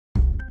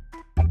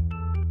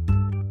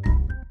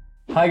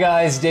Hi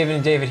guys, David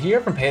and David here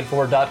from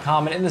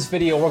PayetteForward.com, and in this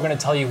video we're going to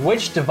tell you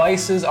which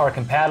devices are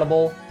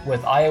compatible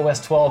with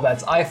iOS 12,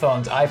 that's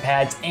iPhones,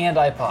 iPads, and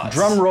iPods.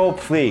 Drum roll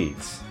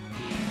please.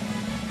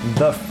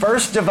 The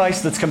first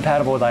device that's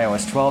compatible with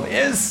iOS 12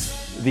 is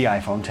the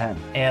iPhone 10.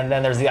 And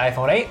then there's the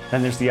iPhone 8.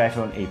 Then there's the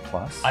iPhone 8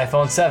 Plus.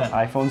 iPhone 7.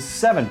 iPhone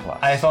 7 Plus.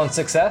 iPhone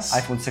 6s.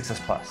 iPhone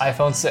 6s Plus.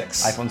 iPhone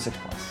 6. iPhone 6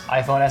 Plus.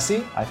 iPhone SE.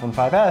 iPhone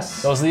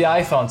 5s. Those are the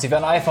iPhones. If you've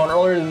got an iPhone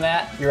earlier than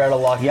that, you're out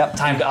of luck. Yep.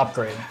 Time to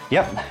upgrade.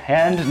 Yep.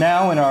 And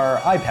now in our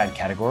iPad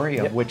category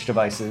of which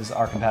devices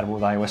are compatible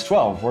with iOS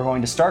 12, we're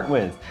going to start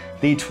with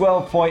the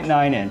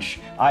 12.9-inch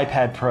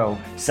iPad Pro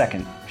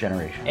 2nd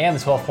generation. And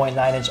the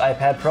 12.9-inch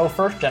iPad Pro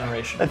 1st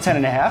generation. The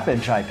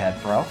 10.5-inch iPad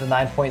Pro. The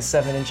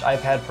 9.7-inch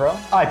iPad Pro.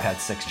 iPad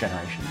 6th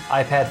generation.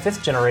 iPad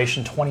 5th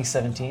generation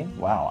 2017.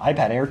 Wow.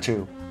 iPad Air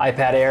 2.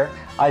 iPad Air.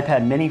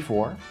 iPad Mini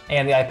 4.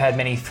 And the iPad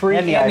Mini 3.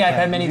 And the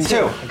iPad Mini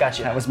 2. I got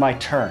you. That was my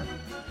turn.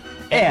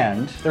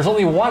 And there's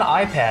only one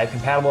iPad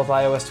compatible with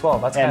iOS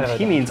 12. That's kind of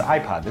he means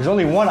iPod. There's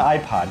only one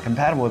iPod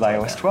compatible with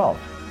iOS 12.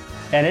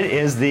 And it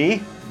is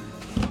the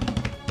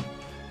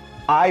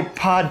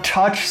iPod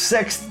Touch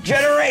 6th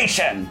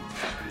generation.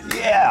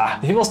 Yeah.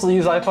 Do people still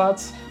use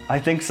iPods? I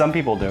think some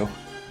people do.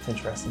 It's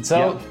interesting.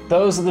 So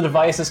those are the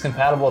devices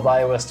compatible with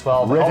iOS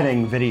 12.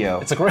 Riveting video.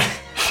 It's a great.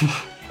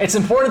 It's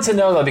important to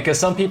know though, because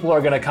some people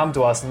are going to come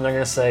to us and they're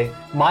going to say,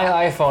 my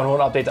iPhone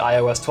won't update to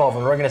iOS 12,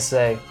 and we're going to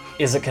say,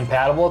 is it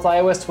compatible with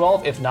iOS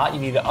 12? If not, you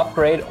need to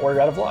upgrade or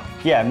you're out of luck.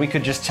 Yeah, and we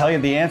could just tell you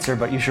the answer,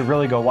 but you should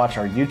really go watch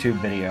our YouTube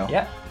video.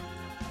 Yeah.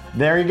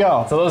 There you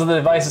go. So those are the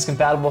devices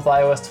compatible with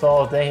iOS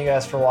 12. Thank you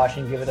guys for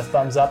watching. Give it a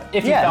thumbs up.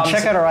 If you and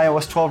check out our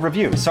iOS 12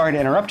 review. Sorry to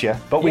interrupt you,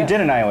 but we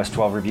did an iOS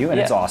 12 review, and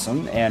it's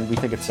awesome, and we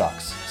think it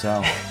sucks.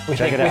 So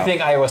check it out. We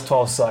think iOS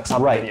 12 sucks,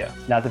 not the video.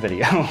 Not the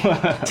video.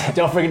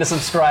 Don't forget to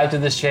subscribe to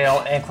this channel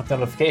and click the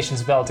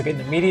notifications bell to get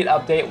an immediate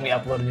update when we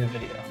upload a new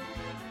video.